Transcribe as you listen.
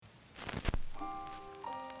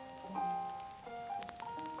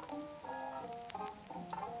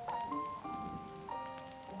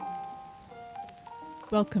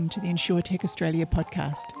Welcome to the InsurTech Australia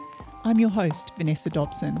podcast. I'm your host, Vanessa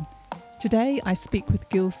Dobson. Today I speak with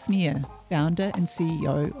Gil Snir, founder and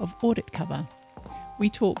CEO of AuditCover. We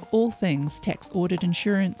talk all things tax audit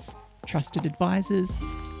insurance, trusted advisors,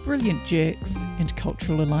 brilliant jerks, and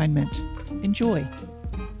cultural alignment. Enjoy.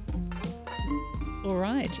 All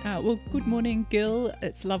right. Well, good morning, Gil.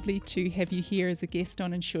 It's lovely to have you here as a guest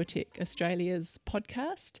on InsurTech Australia's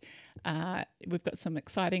podcast. We've got some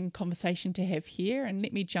exciting conversation to have here, and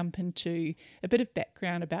let me jump into a bit of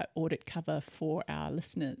background about AuditCover for our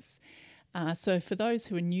listeners. So for those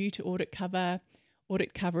who are new to AuditCover,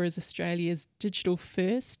 AuditCover is Australia's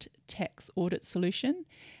digital-first tax audit solution,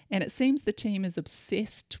 and it seems the team is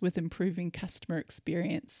obsessed with improving customer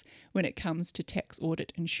experience when it comes to tax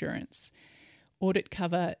audit insurance.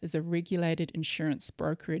 AuditCover is a regulated insurance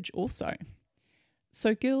brokerage also.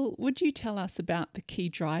 So Gil, would you tell us about the key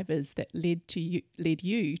drivers that led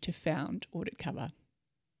you to found AuditCover?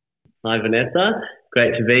 Hi Vanessa,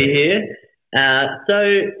 great to be here.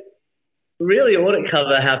 So really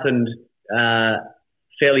AuditCover happened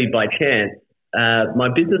fairly by chance. My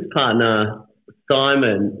business partner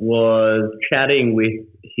Simon was chatting with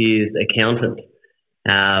his accountant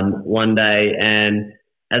one day, and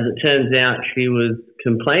as it turns out, she was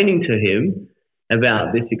complaining to him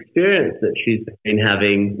about this experience that she's been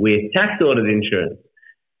having with tax audit insurance.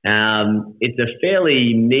 It's a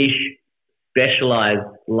fairly niche, specialised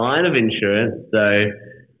line of insurance. So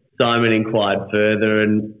Simon inquired further,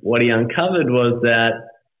 and what he uncovered was that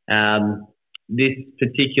this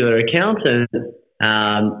particular accountant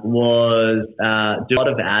was doing a lot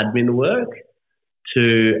of admin work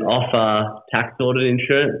to offer tax audit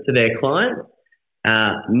insurance to their clients.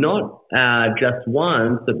 Not just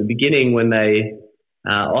once at the beginning when they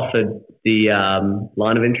offered the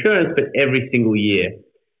line of insurance, but every single year.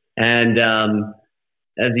 And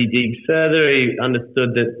as he digged further, he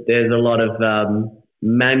understood that there's a lot of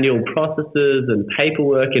manual processes and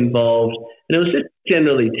paperwork involved, and it was just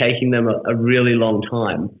generally taking them a really long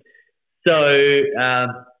time. So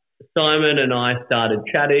Simon and I started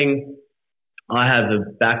chatting. I have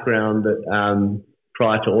a background that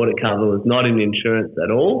prior to AuditCover was not in insurance at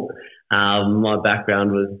all. My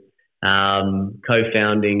background was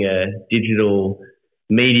co-founding a digital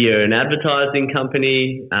media and advertising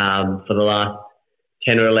company for the last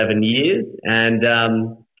 10 or 11 years. And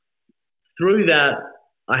through that,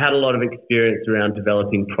 I had a lot of experience around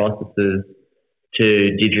developing processes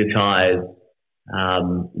to digitize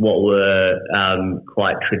what were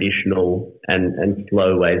quite traditional and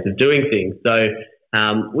slow ways of doing things. So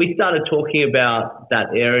we started talking about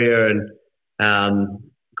that area and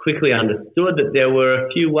quickly understood that there were a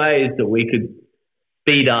few ways that we could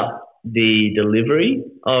speed up the delivery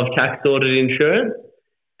of tax audit insurance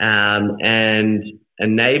and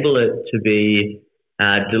enable it to be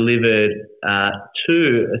delivered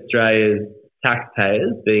to Australia's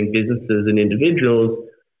taxpayers, being businesses and individuals,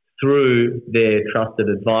 through their trusted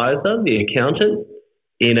advisor, the accountant,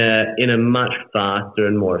 in a much faster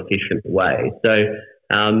and more efficient way. So,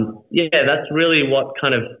 that's really what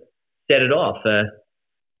kind of set it off. A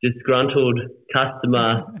disgruntled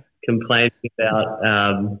customer complaining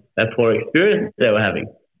about a poor experience they were having.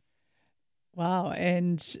 Wow.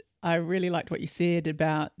 And I really liked what you said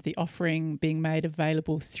about the offering being made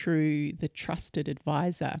available through the trusted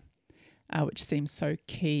advisor, which seems so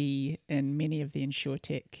key in many of the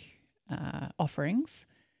InsurTech offerings.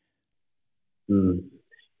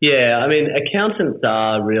 Yeah, I mean, accountants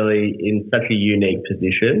are really in such a unique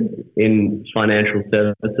position in financial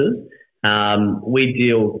services. We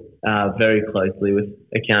deal very closely with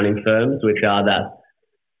accounting firms, which are that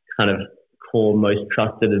kind of core, most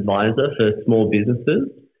trusted advisor for small businesses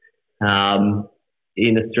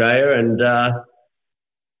in Australia. And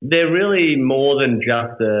they're really more than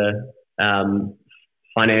just a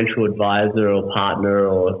financial advisor or partner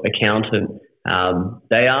or accountant.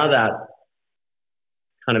 They are that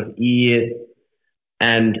kind of ear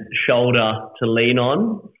and shoulder to lean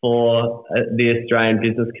on for the Australian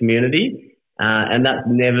business community. And that's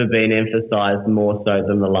never been emphasised more so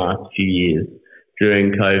than the last few years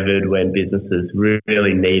during COVID, when businesses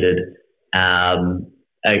really needed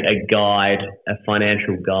a guide, a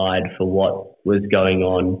financial guide for what was going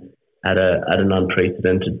on at an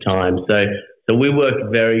unprecedented time. So we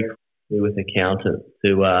work very closely with accountants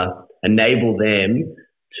to enable them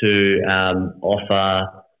to offer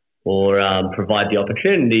or provide the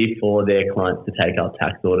opportunity for their clients to take up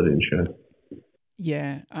tax audit insurance.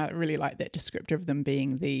 Yeah, I really like that descriptor of them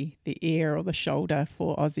being the ear or the shoulder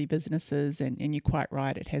for Aussie businesses, and you're quite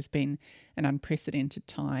right, it has been an unprecedented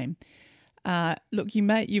time. Look,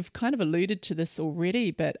 you've kind of alluded to this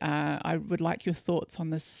already, but I would like your thoughts on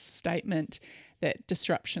this statement that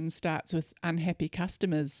disruption starts with unhappy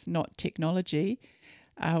customers, not technology.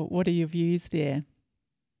 What are your views there?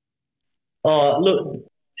 Oh, look,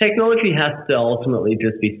 technology has to ultimately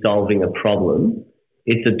just be solving a problem.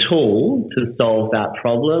 It's a tool to solve that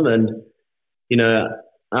problem, and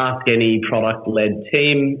ask any product-led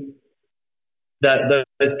team that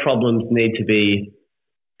those problems need to be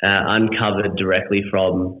uncovered directly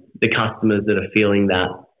from the customers that are feeling that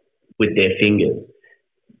with their fingers.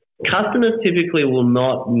 Customers typically will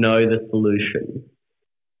not know the solution,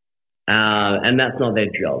 and that's not their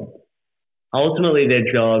job. Ultimately,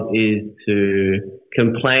 their job is to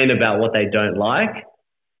complain about what they don't like,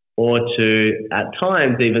 or to, at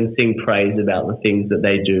times, even sing praise about the things that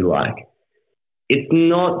they do like. It's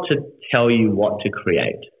not to tell you what to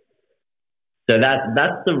create. So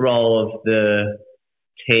that's the role of the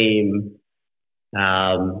team,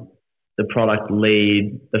 the product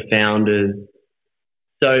lead, the founders.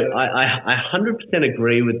 So I 100%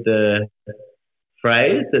 agree with the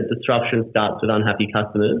phrase that disruption starts with unhappy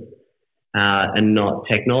customers and not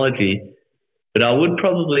technology. But I would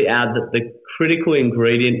probably add that the critical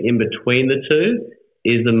ingredient in between the two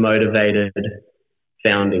is a motivated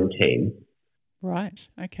founding team. Right.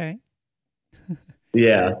 Okay.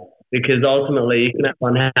 Yeah, because ultimately you can have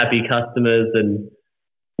unhappy customers and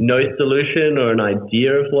no solution or an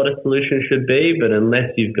idea of what a solution should be, but unless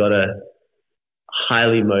you've got a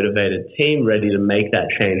highly motivated team ready to make that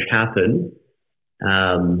change happen,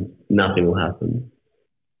 nothing will happen.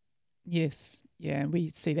 Yes. Yeah, we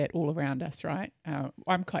see that all around us, right?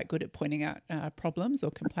 I'm quite good at pointing out problems or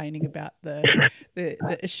complaining about the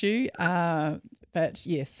issue. But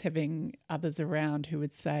yes, having others around who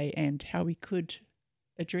would say, and how we could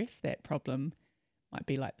address that problem might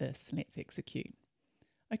be like this. Let's execute.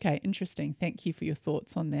 Okay, interesting. Thank you for your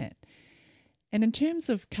thoughts on that. And in terms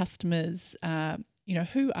of customers,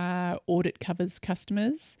 who are AuditCover's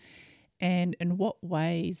customers? And in what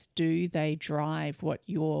ways do they drive what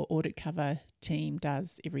your AuditCover team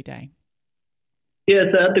does every day? Yeah,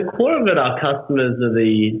 so at the core of it, our customers are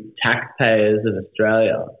the taxpayers of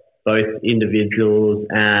Australia, both individuals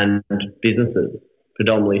and businesses,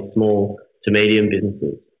 predominantly small to medium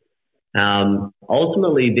businesses.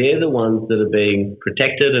 Ultimately, they're the ones that are being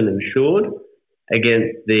protected and insured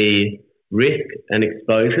against the risk and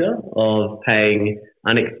exposure of paying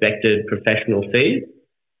unexpected professional fees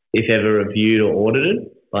if ever reviewed or audited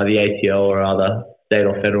by the ATO or other state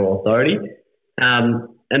or federal authority. And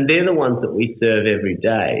they're the ones that we serve every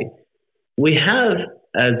day. We have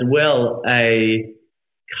as well a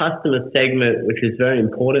customer segment which is very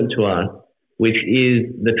important to us, which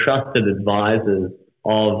is the trusted advisors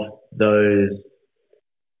of those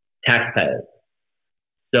taxpayers.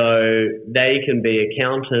 So they can be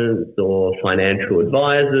accountants or financial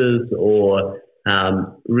advisors or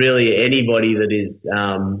really anybody that is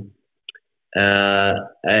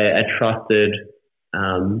a trusted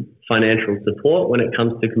financial support when it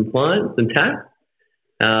comes to compliance and tax.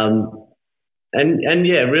 And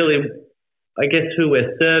yeah, really, I guess who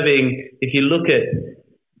we're serving, if you look at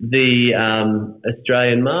the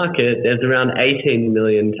Australian market, there's around 18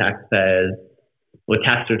 million taxpayers or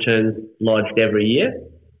tax returns lodged every year.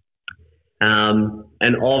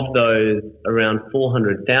 And of those, around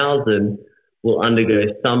 400,000 will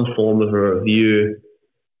undergo some form of a review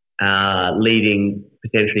leading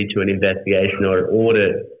potentially to an investigation or an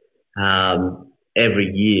audit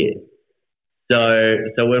every year.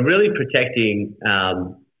 So we're really protecting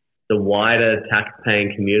the wider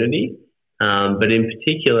tax-paying community, but in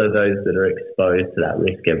particular those that are exposed to that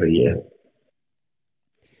risk every year.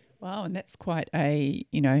 Wow, and that's quite a,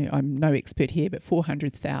 I'm no expert here, but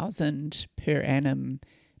 400,000 per annum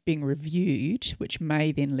being reviewed, which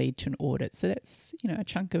may then lead to an audit. So that's, a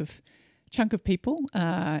chunk of people,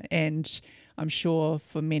 and I'm sure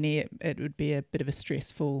for many it would be a bit of a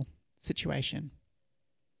stressful situation.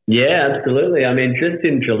 Yeah, absolutely. I mean, just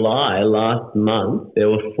in July last month, there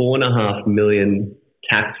were 4.5 million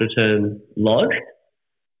tax returns lodged,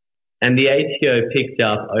 and the ATO picked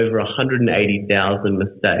up over 180,000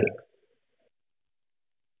 mistakes.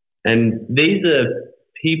 And these are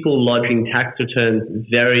people lodging tax returns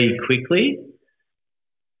very quickly.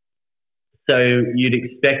 So you'd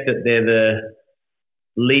expect that they're the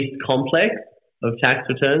least complex of tax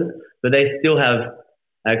returns, but they still have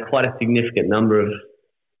quite a significant number of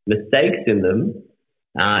mistakes in them.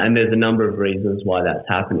 And there's a number of reasons why that's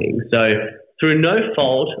happening. So through no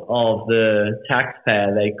fault of the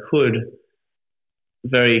taxpayer, they could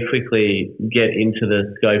very quickly get into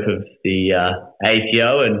the scope of the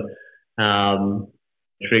ATO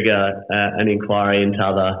trigger an inquiry into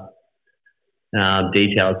other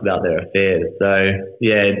details about their affairs. So,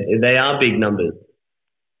 yeah, they are big numbers.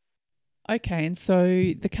 Okay, and so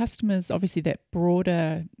the customers, obviously that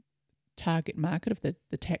broader target market of the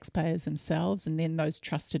taxpayers themselves, and then those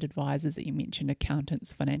trusted advisors that you mentioned,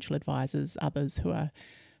 accountants, financial advisors, others who are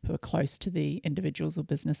close to the individuals or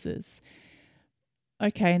businesses.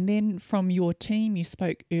 Okay, and then from your team, you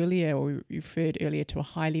spoke earlier, or you referred earlier to a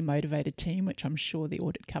highly motivated team, which I'm sure the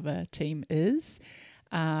AuditCover team is.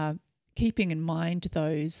 Keeping in mind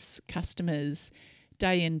those customers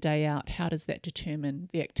day in, day out, how does that determine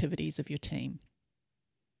the activities of your team?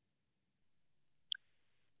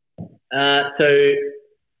 So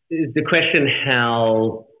is the question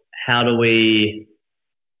how do we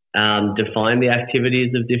define the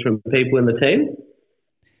activities of different people in the team?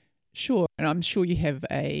 Sure, and I'm sure you have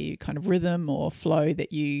a kind of rhythm or flow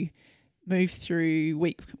that you move through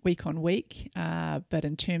week on week, but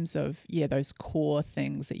in terms of, those core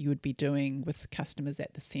things that you would be doing with customers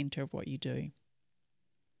at the centre of what you do.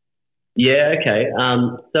 Yeah, okay.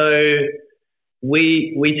 So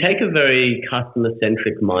we take a very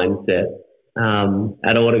customer-centric mindset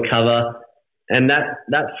at AuditCover, and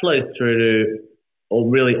that flows through to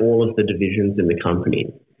really all of the divisions in the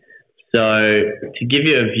company. So to give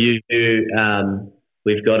you a view,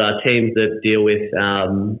 we've got our teams that deal with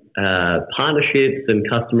partnerships and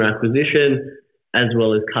customer acquisition, as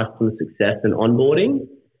well as customer success and onboarding.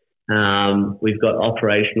 We've got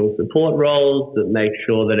operational support roles that make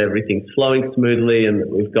sure that everything's flowing smoothly, and that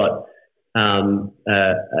we've got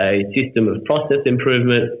a system of process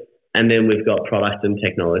improvement, and then we've got product and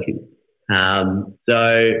technology.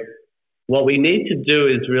 So what we need to do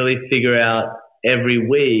is really figure out every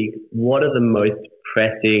week what are the most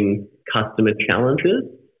pressing customer challenges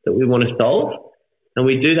that we want to solve, and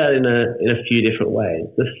we do that in a few different ways.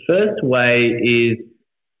 The first way is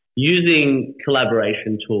using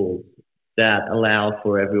collaboration tools that allow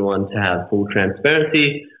for everyone to have full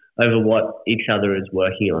transparency over what each other is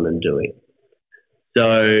working on and doing.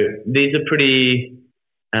 So these are pretty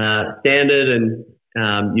standard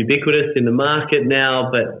and ubiquitous in the market now,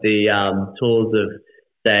 but the tools of,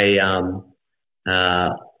 say,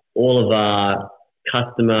 all of our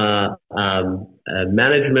customer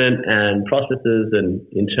management and processes and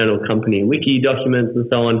internal company wiki documents and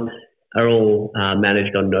so on are all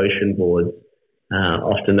managed on Notion boards.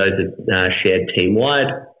 Often those are shared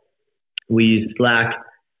team-wide. We use Slack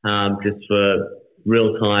just for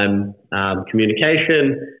real-time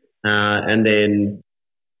communication, and then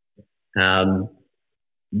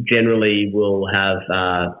generally we'll have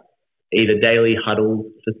either daily huddles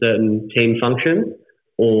for certain team functions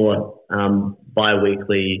or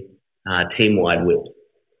bi-weekly team-wide whips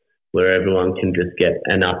where everyone can just get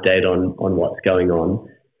an update on what's going on.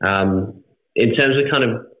 In terms of kind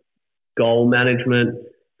of goal management,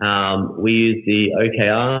 we use the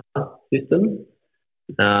OKR system,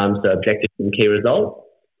 so objectives and key results.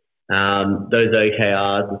 Those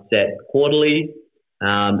OKRs are set quarterly,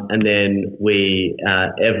 and then we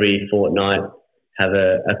every fortnight have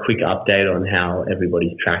a quick update on how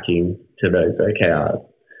everybody's tracking to those OKRs.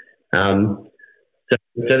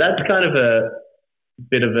 So that's kind of a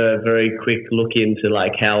bit of a very quick look into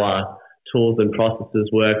like how our tools and processes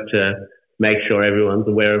work to make sure everyone's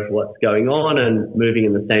aware of what's going on and moving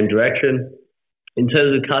in the same direction. In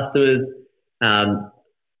terms of customers,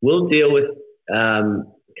 we'll deal with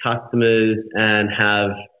customers and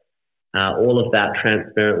have all of that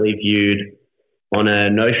transparently viewed on a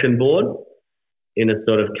Notion board in a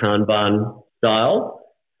sort of Kanban style,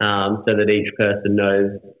 so that each person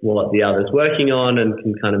knows what the other's working on and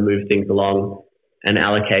can kind of move things along and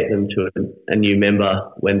allocate them to a new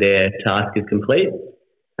member when their task is complete.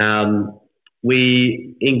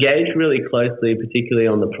 We engage really closely, particularly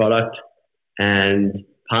on the product and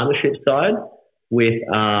partnership side, with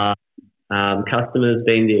our customers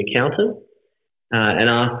being the accountant, and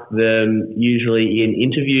ask them usually in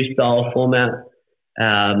interview style format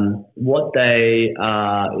what they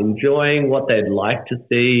are enjoying, what they'd like to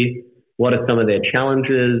see, what are some of their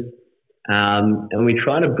challenges, and we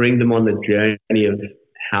try to bring them on the journey of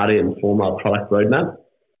how to inform our product roadmap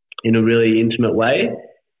in a really intimate way.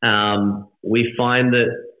 We find that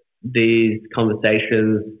these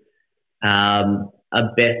conversations are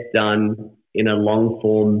best done in a long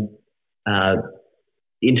form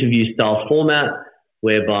interview style format,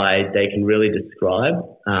 whereby they can really describe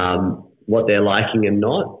what they're liking and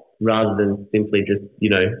not, rather than simply just,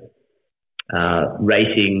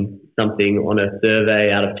 rating something on a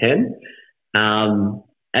survey out of 10.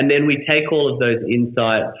 And then we take all of those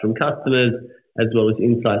insights from customers as well as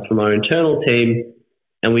insights from our internal team,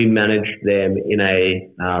 and we manage them in a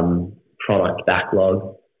product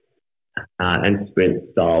backlog and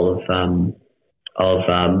sprint style of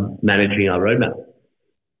managing our roadmap.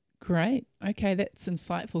 Great. Okay, that's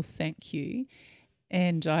insightful. Thank you.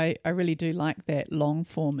 And I really do like that long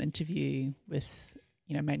form interview with,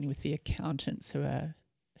 mainly with the accountants who are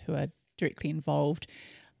directly involved.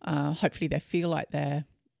 Hopefully they feel like they're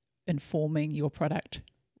informing your product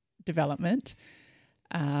development.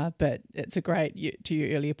 But it's a great, to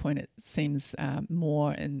your earlier point, it seems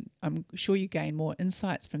more, and I'm sure you gain more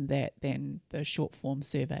insights from that than the short form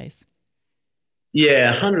surveys.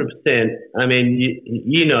 Yeah, 100%. I mean,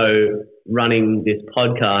 running this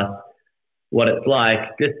podcast, what it's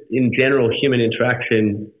like, just in general human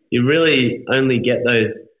interaction, you really only get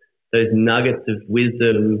those nuggets of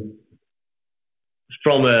wisdom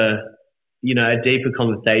from a deeper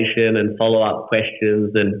conversation and follow-up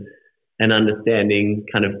questions and understanding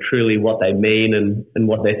kind of truly what they mean and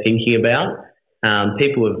what they're thinking about.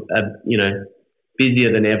 People are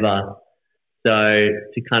busier than ever. So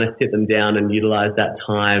to kind of sit them down and utilize that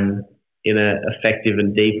time in an effective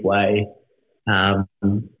and deep way,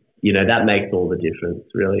 that makes all the difference,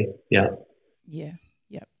 really. Yeah. Yeah.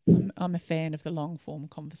 Yep. I'm a fan of the long form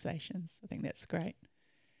conversations. I think that's great.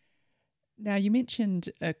 Now, you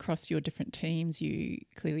mentioned across your different teams, you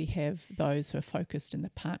clearly have those who are focused in the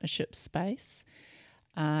partnership space.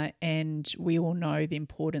 And we all know the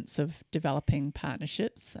importance of developing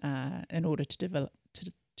partnerships in order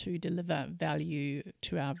to deliver value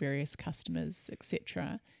to our various customers,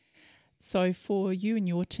 etc. So for you and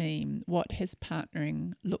your team, what has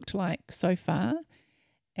partnering looked like so far?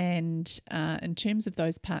 And in terms of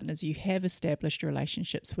those partners you have established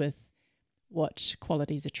relationships with, what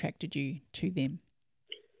qualities attracted you to them?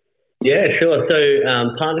 Yeah, sure. So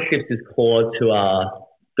partnerships is core to our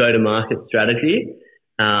go-to-market strategy.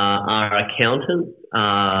 Our accountants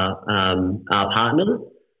are our partners,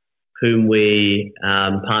 whom we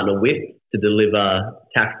partner with to deliver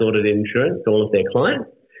tax, audit, and insurance to all of their clients.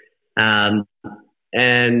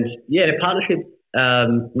 Partnerships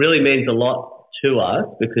really means a lot to us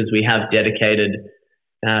because we have dedicated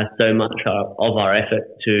so much of our effort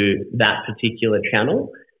to that particular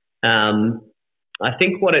channel. I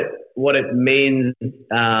think what it means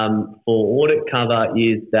for AuditCover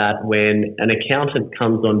is that when an accountant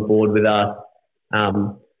comes on board with us,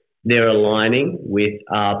 they're aligning with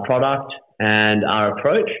our product and our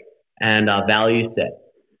approach and our value set.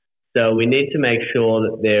 So we need to make sure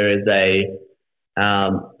that there is a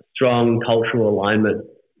strong cultural alignment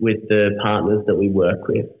with the partners that we work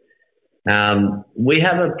with. We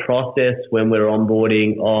have a process when we're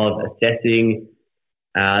onboarding of assessing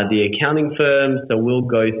the accounting firm. So we'll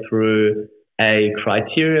go through a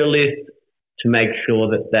criteria list to make sure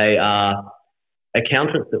that they are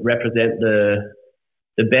accountants that represent the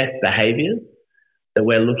best behaviours that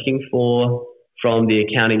we're looking for from the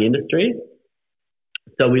accounting industry.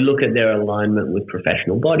 So we look at their alignment with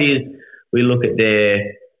professional bodies. We look at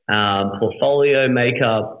their portfolio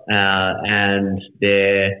makeup and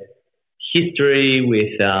their history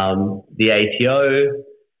with the ATO,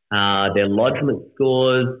 their lodgement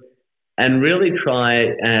scores, and really try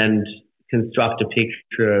and construct a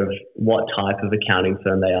picture of what type of accounting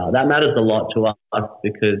firm they are. That matters a lot to us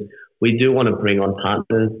because we do want to bring on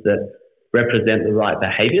partners that represent the right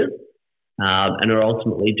behaviours and are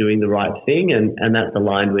ultimately doing the right thing, and that's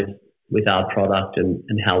aligned with our product and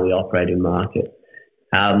how we operate in market.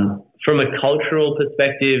 From a cultural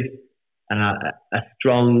perspective, a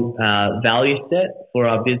strong value set for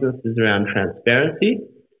our business is around transparency.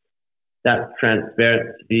 That's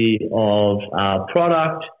transparency of our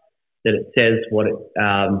product, that it says what it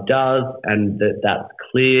does and that's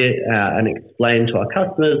clear and explained to our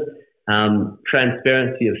customers.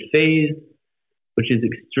 Transparency of fees, which is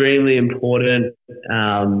extremely important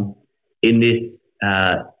in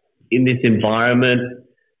this environment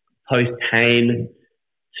post-Hayne,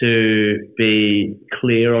 to be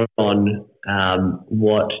clear on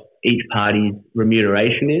what each party's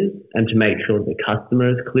remuneration is and to make sure the customer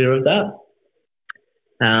is clear of that.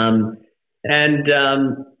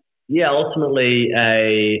 Ultimately,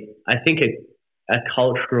 I think a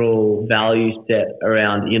cultural value set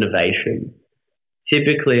around innovation.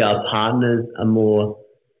 Typically, our partners are more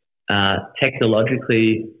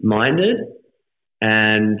technologically minded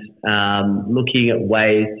and looking at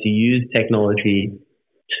ways to use technology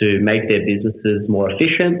to make their businesses more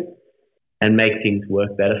efficient and make things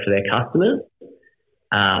work better for their customers.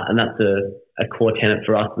 And that's a core tenet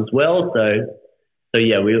for us as well. So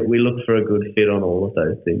we look for a good fit on all of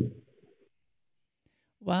those things.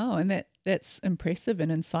 Wow, and that's impressive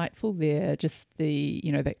and insightful there. Just the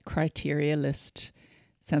that criteria list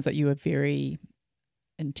sounds like you were very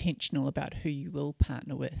intentional about who you will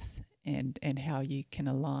partner with and how you can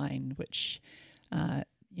align, which that's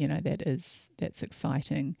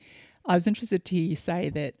exciting. I was interested to hear you say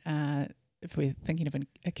that if we're thinking of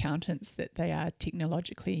accountants, that they are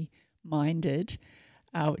technologically minded,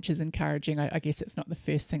 which is encouraging. I guess it's not the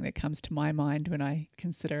first thing that comes to my mind when I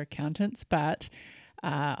consider accountants, but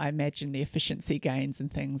I imagine the efficiency gains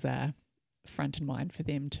and things are front in mind for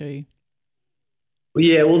them too.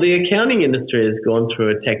 Yeah, well, the accounting industry has gone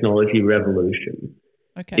through a technology revolution.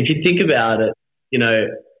 Okay. If you think about it,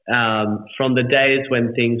 from the days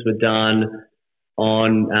when things were done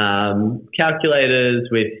on calculators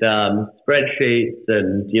with spreadsheets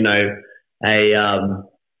and,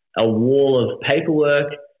 a wall of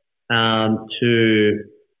paperwork to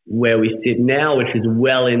where we sit now, which is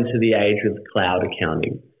well into the age of cloud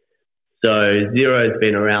accounting. So Xero's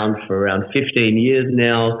been around for around 15 years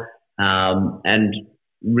now and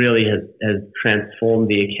really has transformed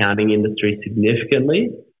the accounting industry significantly.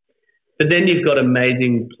 But then you've got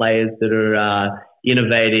amazing players that are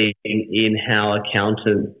innovating in how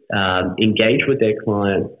accountants engage with their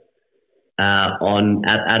clients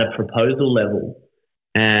at a proposal level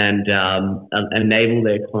and enable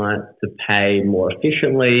their clients to pay more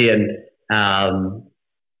efficiently and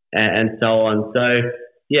so on. So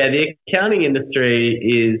yeah, the accounting industry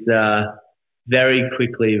is very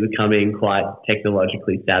quickly becoming quite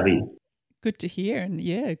technologically savvy. Good to hear, and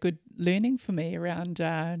good learning for me around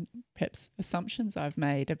perhaps assumptions I've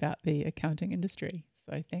made about the accounting industry.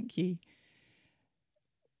 So thank you.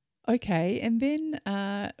 Okay, and then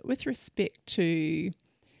with respect to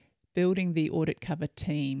building the AuditCover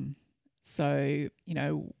team, so,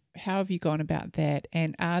 how have you gone about that?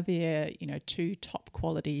 And are there, two top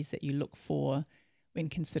qualities that you look for when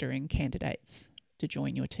considering candidates to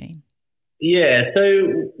join your team? Yeah,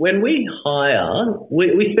 so when we hire,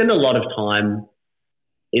 we spend a lot of time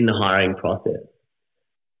in the hiring process.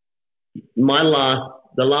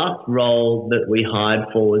 The last role that we hired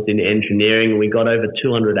for was in engineering. We got over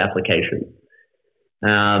 200 applications.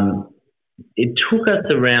 It took us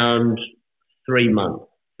around 3 months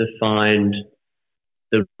to find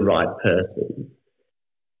the right person.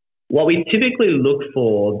 What we typically look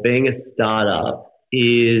for, being a startup,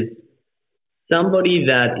 is somebody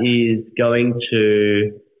that is going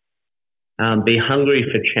to be hungry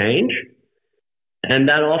for change. And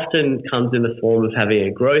that often comes in the form of having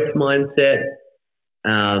a growth mindset,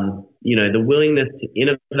 the willingness to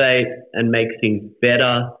innovate and make things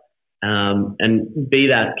better, and be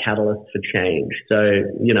that catalyst for change. So,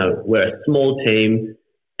 we're a small team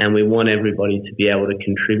and we want everybody to be able to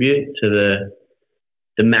contribute to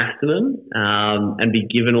the maximum and be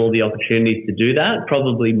given all the opportunities to do that,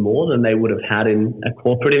 probably more than they would have had in a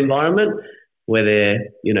corporate environment where they're,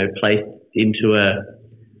 placed into a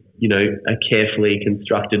carefully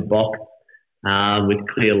constructed box with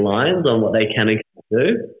clear lines on what they can and can't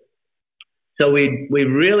do. So we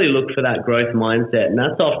really look for that growth mindset, and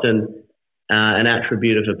that's often an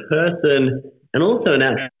attribute of a person and also an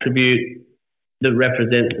attribute that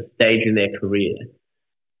represents a stage in their career.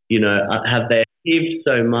 Have they achieved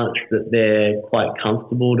so much that they're quite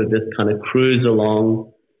comfortable to just kind of cruise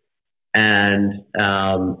along and,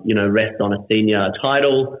 rest on a senior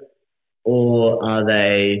title? Or are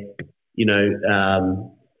they,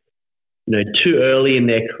 too early in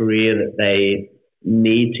their career that they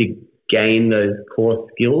need to gain those core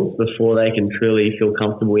skills before they can truly feel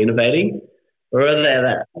comfortable innovating? Or are they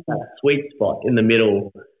that sweet spot in the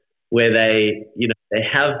middle where they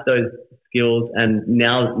have those skills and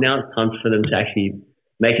now it's time for them to actually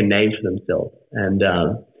make a name for themselves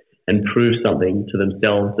and prove something to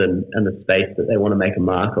themselves and the space that they want to make a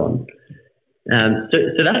mark on. So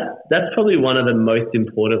that's probably one of the most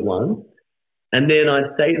important ones. And then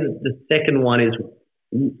I'd say that the second one is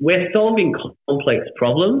we're solving complex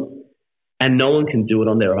problems and no one can do it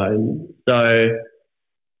on their own.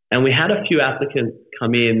 And we had a few applicants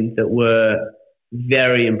come in that were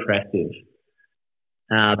very impressive,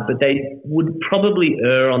 but they would probably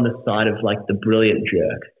err on the side of like the brilliant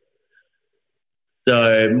jerk.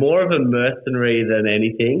 So more of a mercenary than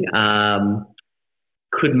anything,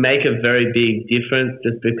 could make a very big difference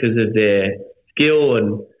just because of their skill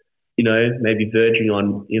and, maybe verging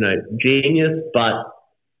on, genius, but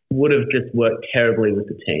would have just worked terribly with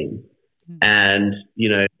the team and,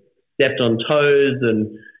 stepped on toes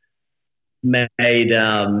and made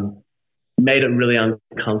it really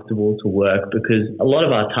uncomfortable to work, because a lot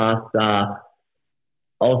of our tasks are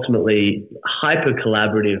ultimately hyper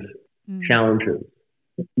collaborative challenges,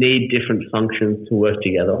 need different functions to work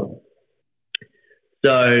together.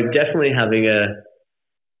 So definitely having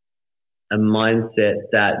a mindset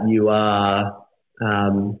that you are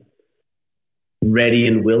ready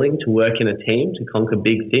and willing to work in a team to conquer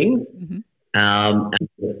big things. Mm-hmm. And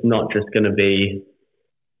it's not just going to be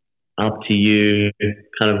up to you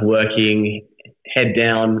kind of working head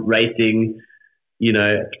down, racing,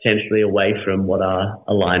 potentially away from what our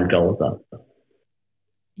aligned goals are.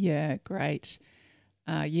 Yeah, great.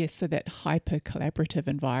 Yes, so that hyper-collaborative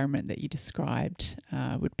environment that you described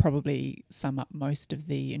would probably sum up most of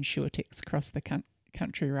the insurtechs across the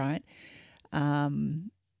country, right?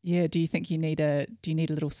 Do you think do you need a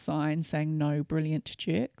little sign saying no brilliant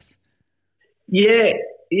jerks? Yeah.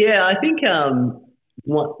 I think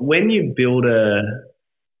when you build a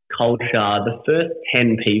culture, the first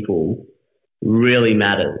 10 people really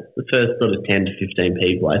matters. The first sort of 10 to 15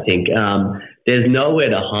 people, I think. There's nowhere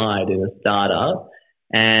to hide in a startup.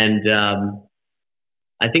 And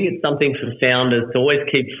I think it's something for founders to always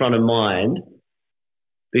keep front of mind,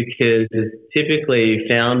 because typically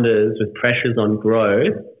founders with pressures on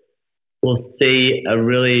growth will see a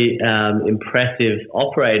really impressive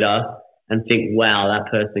operator and think, wow,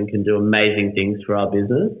 that person can do amazing things for our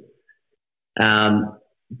business.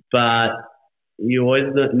 But you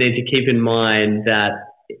always need to keep in mind that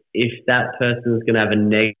if that person is going to have a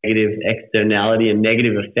negative externality, a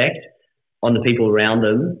negative effect on the people around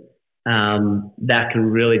them, that can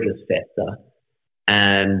really just fester,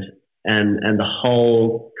 and the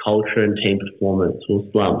whole culture and team performance will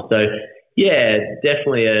slump. So yeah,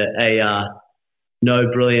 definitely a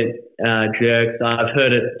no brilliant jerks. I've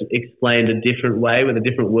heard it explained a different way with a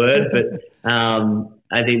different word, but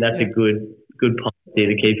I think that's a good policy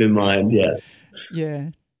to keep in mind. Yeah. Yeah,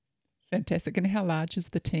 fantastic. And how large is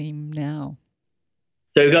the team now?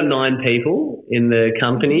 So we've got 9 people in the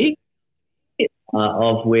company,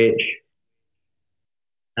 of which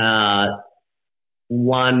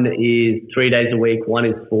one is 3 days a week, one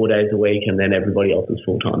is 4 days a week, and then everybody else is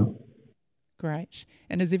full-time. Great.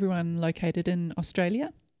 And is everyone located in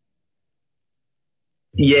Australia?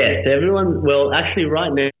 Yes, everyone. Well, actually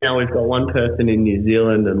right now we've got one person in New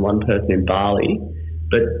Zealand and one person in Bali,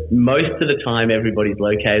 but most of the time everybody's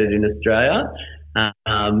located in Australia.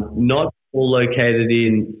 Not all located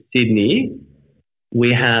in Sydney.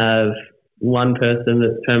 We have one person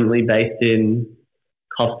that's permanently based in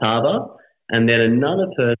Coffs Harbour, and then another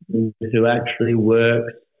person who actually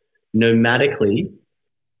works nomadically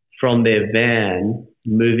from their van,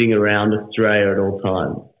 moving around Australia at all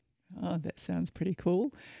times. Oh, that sounds pretty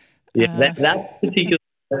cool. Yeah, that particular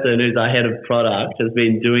person who's our head of product has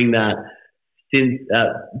been doing that since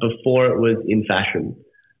before it was in fashion.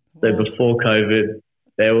 So before COVID,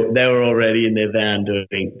 they were already in their van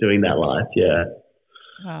doing that life. Yeah.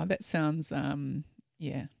 Wow, that sounds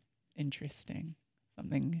interesting.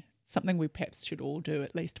 Something we perhaps should all do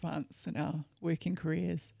at least once in our working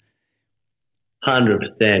careers.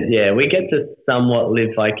 100%. Yeah, we get to somewhat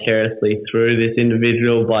live vicariously through this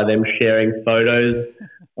individual by them sharing photos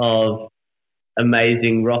of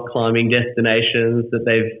amazing rock climbing destinations that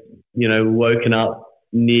they've, woken up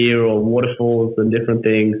near, or waterfalls and different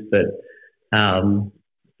things. But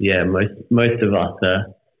most of us are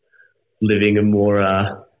living a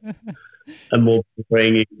more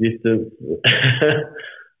boring existence.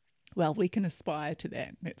 Well, we can aspire to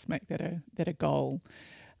that. Let's make that a goal.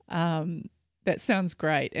 That sounds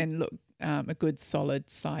great. And look, a good solid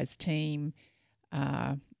size team.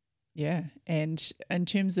 And in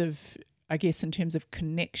terms of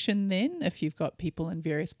connection then, if you've got people in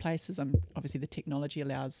various places, obviously the technology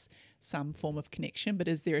allows some form of connection, but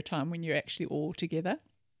is there a time when you're actually all together?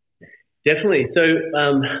 Definitely. So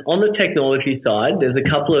on the technology side, there's a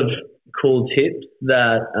couple of cool tips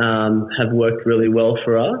that have worked really well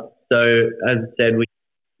for us. So as I said,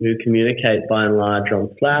 we communicate by and large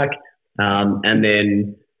on Slack, and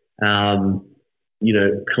then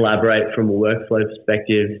collaborate from a workflow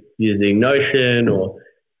perspective using Notion, or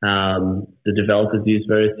the developers use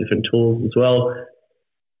various different tools as well.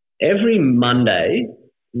 Every Monday,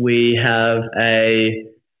 we have a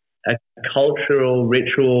cultural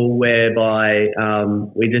ritual whereby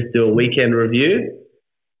we just do a weekend review.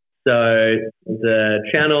 So the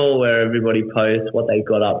channel where everybody posts what they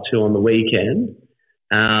got up to on the weekend.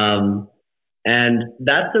 And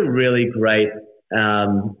that's a really great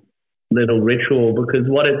little ritual, because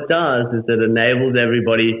what it does is it enables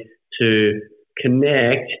everybody to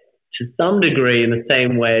connect to some degree in the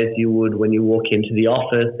same way as you would when you walk into the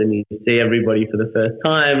office and you see everybody for the first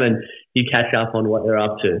time and you catch up on what they're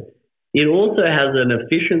up to. It also has an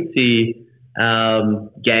efficiency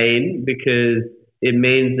gain, because it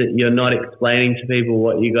means that you're not explaining to people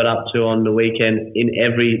what you got up to on the weekend in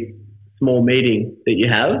every small meeting that you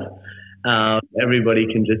have. everybody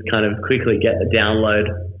can just kind of quickly get the download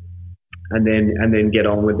and then get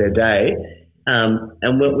on with their day.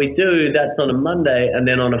 And what we do, that's on a Monday, and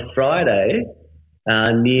then on a Friday,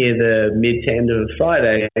 near the mid to end of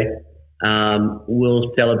Friday,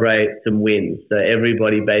 we'll celebrate some wins. So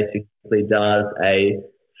everybody basically does a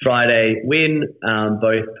Friday win,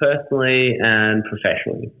 both personally and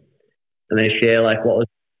professionally. And they share like what was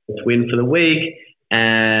the win for the week,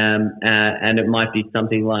 and it might be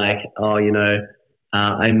something like,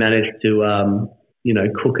 I managed to,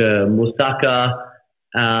 cook a moussaka,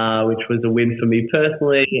 which was a win for me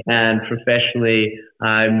personally, and professionally,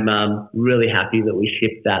 I'm really happy that we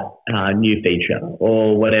shipped that new feature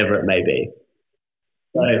or whatever it may be.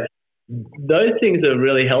 So those things are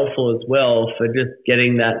really helpful as well for just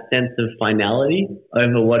getting that sense of finality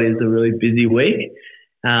over what is a really busy week.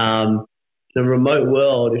 The remote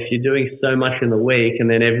world, if you're doing so much in the week and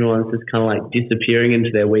then everyone's just kind of like disappearing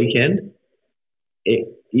into their weekend,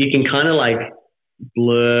 you can kind of like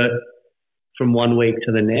blur from one week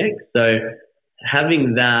to the next. So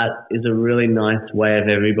having that is a really nice way of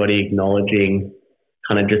everybody acknowledging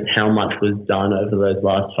kind of just how much was done over those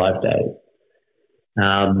last 5 days.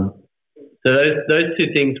 So those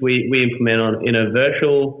two things we implement on in a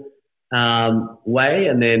virtual way,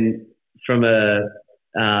 and then from a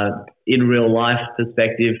in real life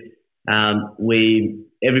perspective,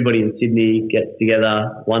 everybody in Sydney gets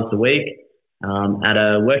together once a week at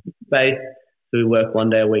a working space. So we work 1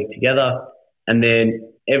 day a week together, and then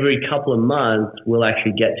every couple of months we'll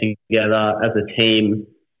actually get together as a team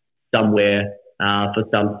somewhere for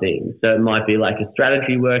something. So it might be like a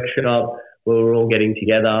strategy workshop where we're all getting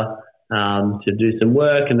together to do some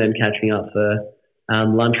work and then catching up for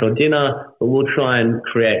lunch or dinner. But we'll try and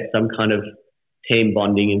create some kind of team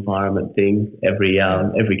bonding environment thing every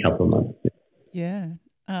couple of months. Yeah.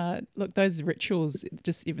 Look, those rituals,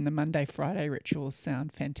 just even the Monday, Friday rituals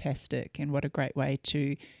sound fantastic, and what a great way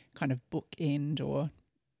to kind of bookend or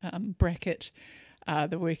bracket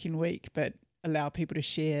the working week, but allow people to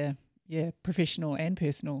share, professional and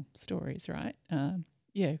personal stories, right?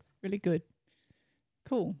 Really good.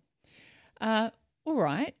 Cool. All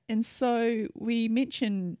right. And so we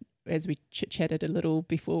mentioned, as we chit-chatted a little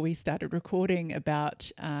before we started recording,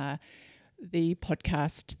 about the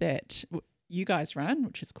podcast that you guys run,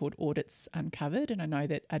 which is called Audits Uncovered. And I know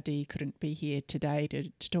that Adi couldn't be here today to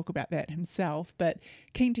talk about that himself, but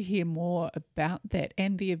keen to hear more about that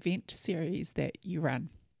and the event series that you run.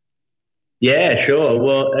 Yeah, sure.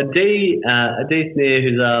 Well, Adi Snir,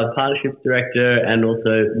 who's our partnerships director and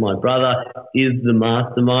also my brother, is the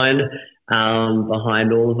mastermind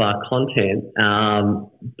behind all of our content.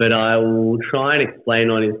 But I will try and explain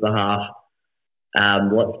on his behalf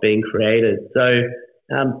what's being created. So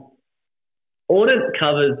Audit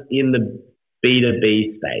covers in the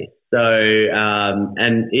B2B space. So,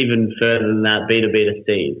 and even further than that,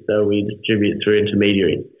 B2B2C. So we distribute through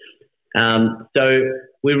intermediaries. So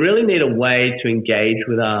we really need a way to engage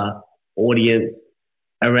with our audience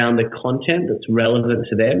around the content that's relevant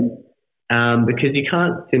to them, because you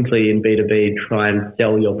can't simply in B2B try and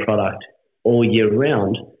sell your product all year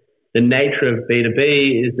round. The nature of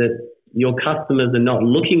B2B is that your customers are not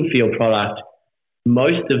looking for your product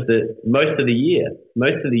most of the year.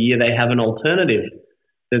 Most of the year they have an alternative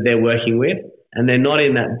that they're working with, and they're not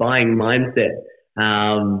in that buying mindset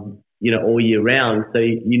all year round. So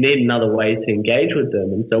you need another way to engage with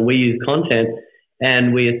them. And so we use content,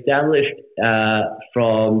 and we established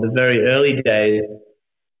from the very early days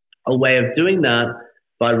a way of doing that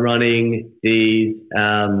by running these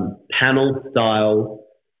panel-style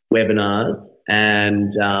webinars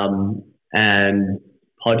and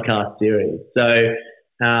podcast series. So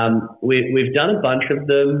we've done a bunch of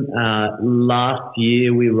them. Last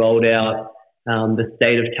year we rolled out the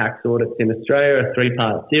State of Tax Audits in Australia, a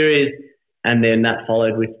 3-part series, and then that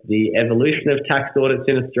followed with the Evolution of Tax Audits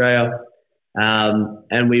in Australia.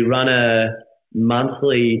 And we run a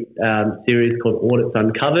monthly series called Audits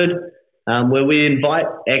Uncovered, where we invite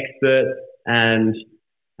experts and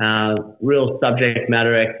real subject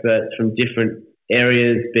matter experts from different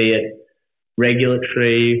areas, be it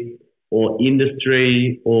regulatory or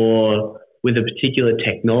industry or with a particular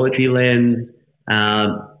technology lens,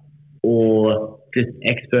 or just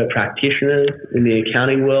expert practitioners in the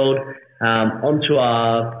accounting world, onto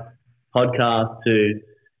our podcast to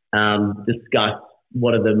discuss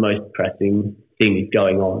what are the most pressing things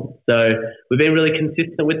going on. So we've been really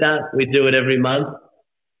consistent with that. We do it every month.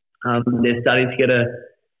 They're starting to get a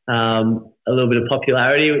little bit of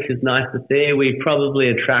popularity, which is nice to see. We probably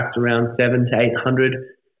attract around 700 to 800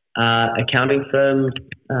 accounting firms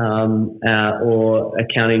or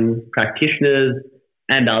accounting practitioners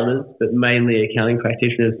and others, but mainly accounting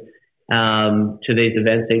practitioners, to these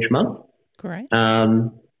events each month. Great.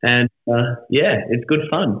 It's good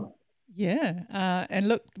fun. Yeah. And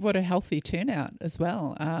look, what a healthy turnout as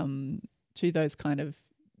well to those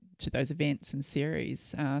events and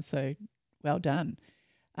series. So well done.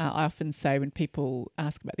 I often say when people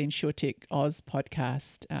ask about the InsurTech Oz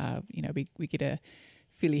podcast, we get a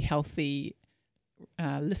fairly healthy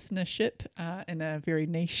listenership in a very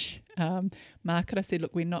niche market. I said,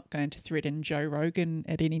 look, we're not going to threaten Joe Rogan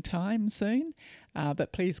at any time soon,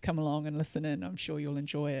 but please come along and listen in. I'm sure you'll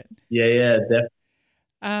enjoy it. Yeah,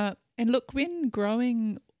 definitely. And look, when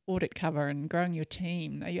growing AuditCover and growing your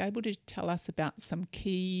team, are you able to tell us about some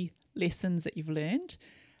key lessons that you've learned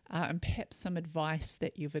and perhaps some advice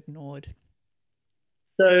that you've ignored?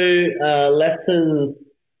 So lessons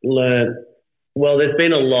learned. Well, there's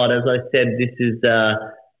been a lot. As I said, this is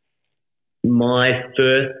my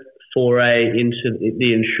first foray into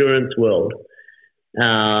the insurance world.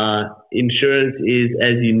 Insurance is,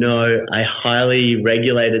 as you know, a highly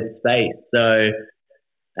regulated space. So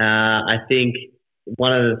I think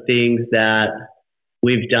one of the things that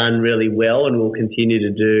we've done really well and will continue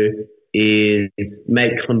to do is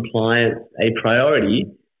make compliance a priority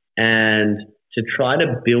and to try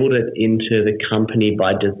to build it into the company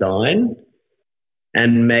by design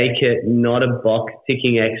and make it not a box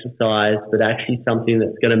ticking exercise, but actually something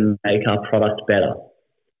that's going to make our product better.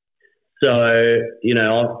 So,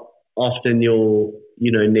 often you'll,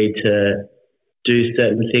 need to do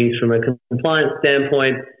certain things from a compliance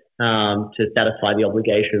standpoint to satisfy the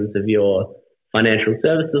obligations of your financial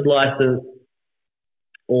services license,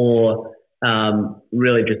 or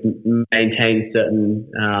really just maintain certain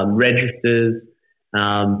registers,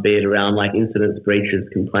 be it around like incidents, breaches,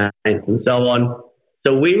 complaints, and so on.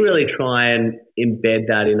 So we really try and embed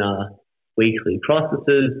that in our weekly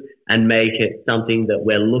processes and make it something that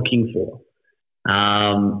we're looking for.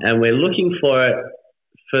 And we're looking for it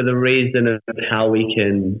for the reason of how we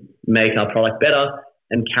can make our product better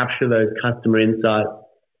and capture those customer insights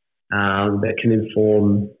that can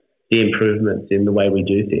inform the improvements in the way we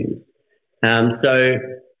do things. So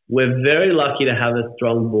we're very lucky to have a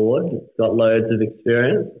strong board that's got loads of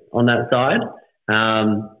experience on that side.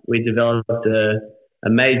 We developed an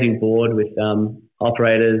amazing board with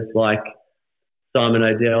operators like Simon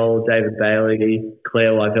O'Dell, David Bailey,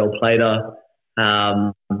 Claire Wyvell-Plater,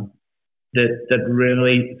 that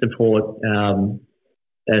really support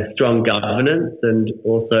strong governance and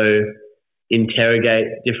also interrogate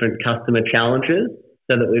different customer challenges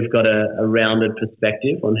so that we've got a rounded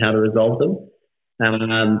perspective on how to resolve them.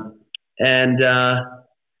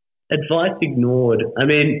 Advice ignored.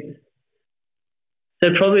 So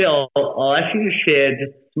probably I'll actually just share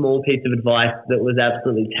just a small piece of advice that was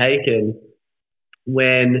absolutely taken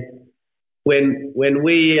when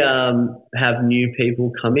we have new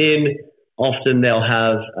people come in. Often they'll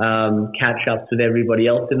have catch-ups with everybody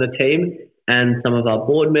else in the team and some of our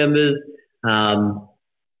board members.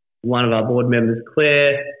 One of our board members,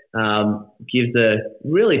 Claire, gives a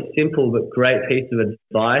really simple but great piece of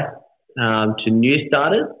advice to new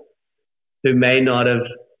starters who may not have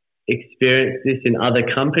experienced this in other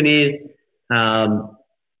companies.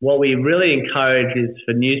 What we really encourage is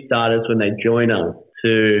for new starters when they join us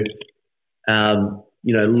to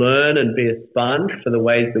learn and be a sponge for the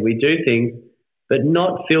ways that we do things, but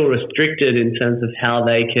not feel restricted in terms of how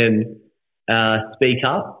they can speak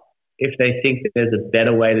up if they think that there's a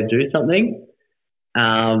better way to do something.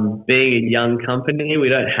 Being a young company, we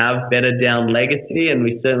don't have better down legacy, and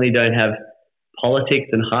we certainly don't have politics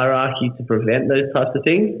and hierarchy to prevent those types of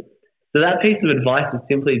things. So that piece of advice is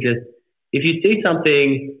simply just, if you see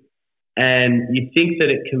something and you think that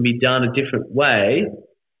it can be done a different way,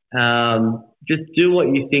 just do what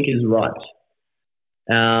you think is right.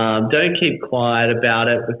 Don't keep quiet about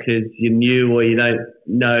it because you're new or you don't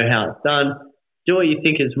know how it's done. Do what you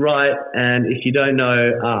think is right, and if you don't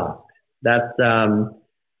know, ask. That's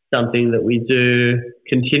something that we do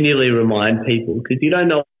continually remind people, because you don't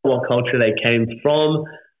know what culture they came from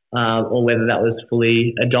or whether that was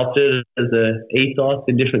fully adopted as an ethos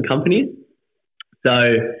in different companies.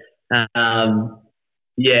 So,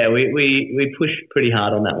 we push pretty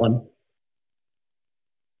hard on that one.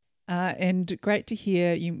 And great to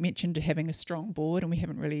hear you mentioned having a strong board, and we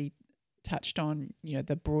haven't really touched on,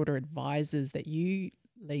 the broader advisors that you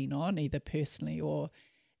lean on, either personally or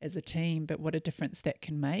as a team, but what a difference that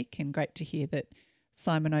can make. And great to hear that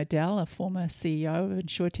Simon O'Dell, a former CEO of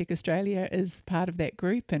InsurTech Australia, is part of that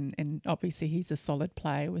group, and obviously he's a solid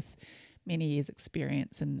player with many years'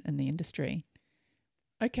 experience in the industry.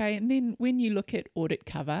 Okay, and then when you look at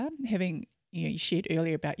AuditCover, having you shared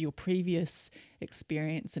earlier about your previous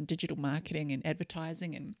experience in digital marketing and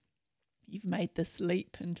advertising, and you've made this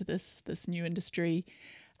leap into this new industry.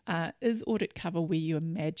 Is AuditCover where you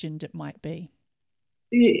imagined it might be?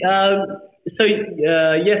 Yes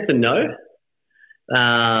and no.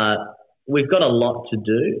 We've got a lot to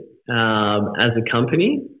do as a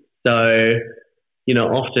company. So,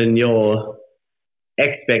 often your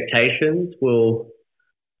expectations will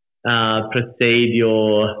precede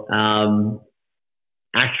your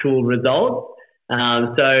actual results.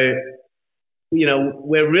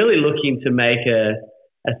 We're really looking to make a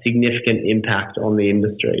significant impact on the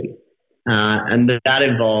industry. And that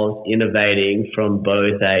involves innovating from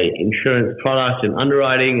both a insurance product and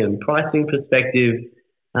underwriting and pricing perspective,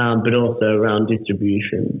 but also around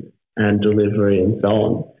distribution and delivery and so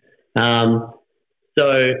on. So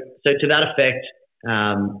to that effect,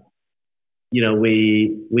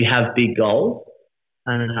 we have big goals,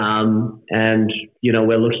 and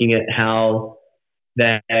we're looking at how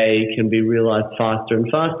they can be realised faster and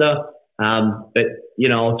faster. But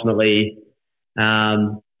ultimately,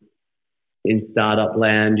 in startup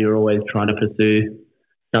land, you're always trying to pursue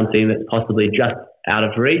something that's possibly just out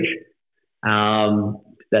of reach.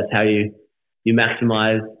 That's how you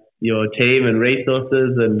maximise your team and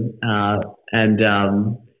resources and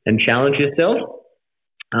challenge yourself.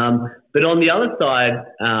 But on the other side,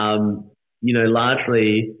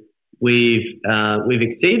 largely we've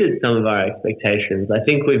exceeded some of our expectations. I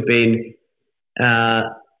think we've been,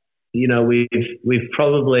 we've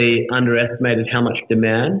probably underestimated how much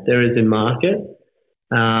demand there is in market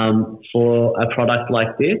for a product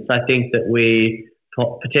like this. I think that we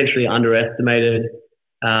potentially underestimated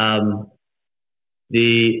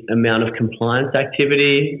the amount of compliance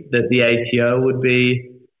activity that the ATO would be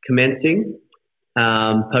commencing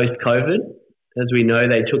post-COVID. As we know,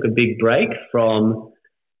 they took a big break from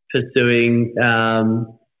pursuing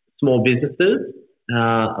small businesses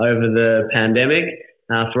over the pandemic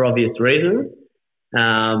for obvious reasons,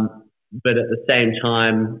 but at the same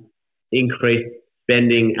time increased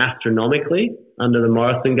spending astronomically under the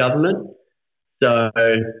Morrison government. So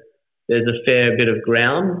there's a fair bit of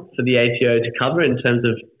ground for the ATO to cover in terms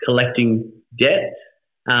of collecting debt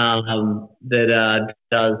that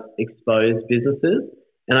does expose businesses.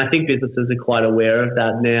 And I think businesses are quite aware of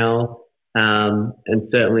that now, and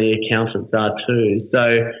certainly accountants are too.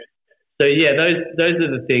 So yeah, those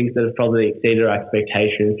are the things that have probably exceeded our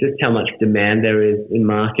expectations, just how much demand there is in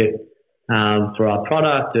market for our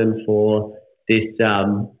product and for this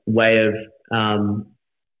way of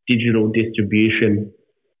digital distribution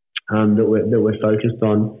that we're focused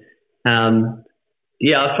on.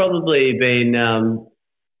 I've probably been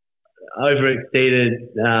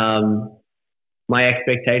overexceeded my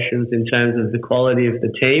expectations in terms of the quality of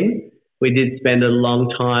the team. We did spend a long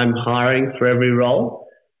time hiring for every role,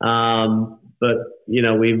 but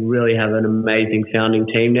we really have an amazing founding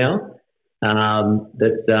team now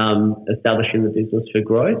that's establishing the business for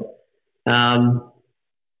growth. And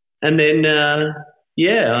then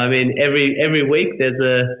every week there's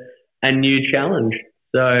a new challenge.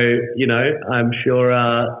 So I'm sure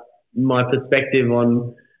my perspective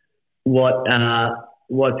on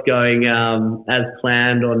what's going as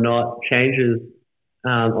planned or not changes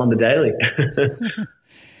on the daily.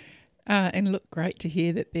 And look, great to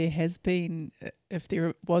hear that there has been, if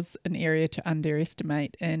there was an area to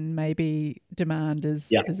underestimate, and maybe demand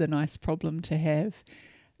is a nice problem to have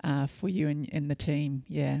for you and the team.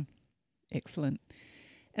 Yeah, excellent.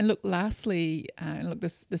 And look, lastly,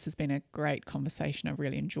 this has been a great conversation. I've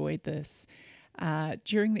really enjoyed this.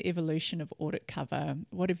 During the evolution of AuditCover,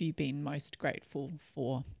 what have you been most grateful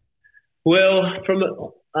for? Well, from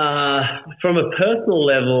a personal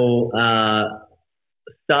level,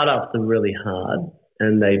 startups are really hard,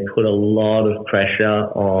 and they put a lot of pressure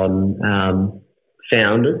on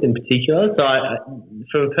founders in particular. So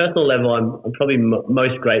from a personal level, I'm probably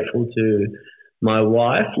most grateful to my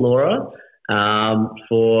wife, Laura,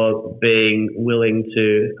 for being willing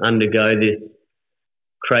to undergo this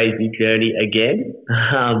crazy journey again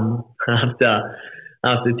after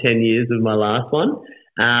 10 years of my last one.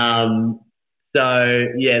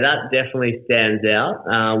 That definitely stands out.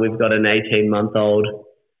 We've got an 18-month-old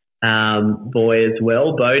boy as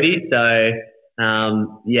well, Bodhi. So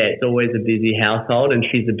it's always a busy household, and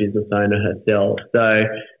she's a business owner herself. So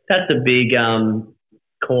that's a big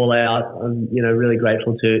call out. I'm really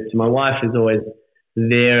grateful to my wife, who's always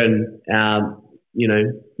there and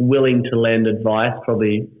willing to lend advice,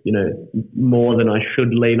 probably more than I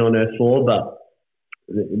should lean on her for, but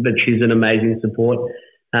she's an amazing support.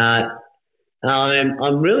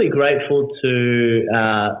 I'm really grateful to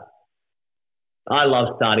I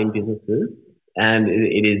love starting businesses, and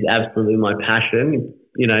it is absolutely my passion.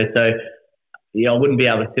 So I wouldn't be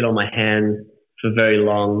able to sit on my hands for very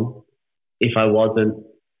long if I wasn't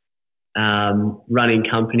running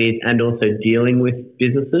companies and also dealing with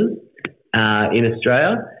businesses in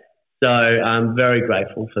Australia. So I'm very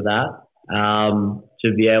grateful for that,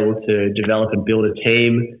 to be able to develop and build a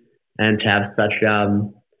team and to have such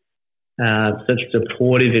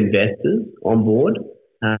supportive investors on board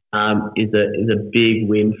is a big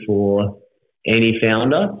win for any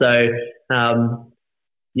founder. So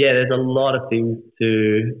there's a lot of things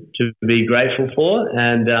to be grateful for,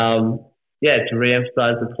 and to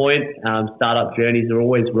re-emphasize the point, startup journeys are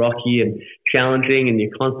always rocky and challenging, and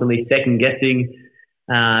you're constantly second guessing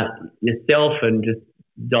yourself and just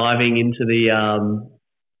diving into the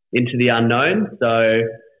unknown. So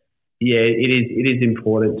it is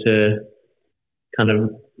important to kind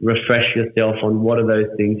of refresh yourself on what are those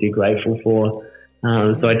things you're grateful for.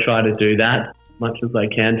 So I try to do that as much as I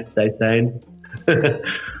can to stay sane.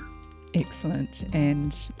 Excellent,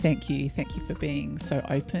 and thank you for being so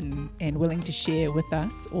open and willing to share with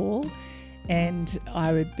us all. And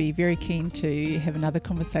I would be very keen to have another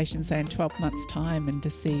conversation, say in 12 months' time, and to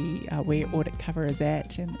see where AuditCover is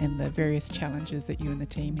at and the various challenges that you and the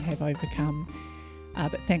team have overcome.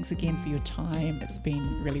 But thanks again for your time. It's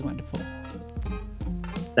been really wonderful.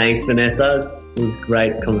 Thanks, Vanessa. It was a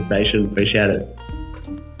great conversation. Appreciate it.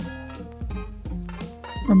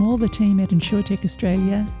 From all the team at InsurTech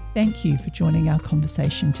Australia, thank you for joining our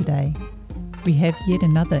conversation today. We have yet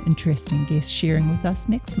another interesting guest sharing with us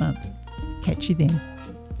next month. Catch you then.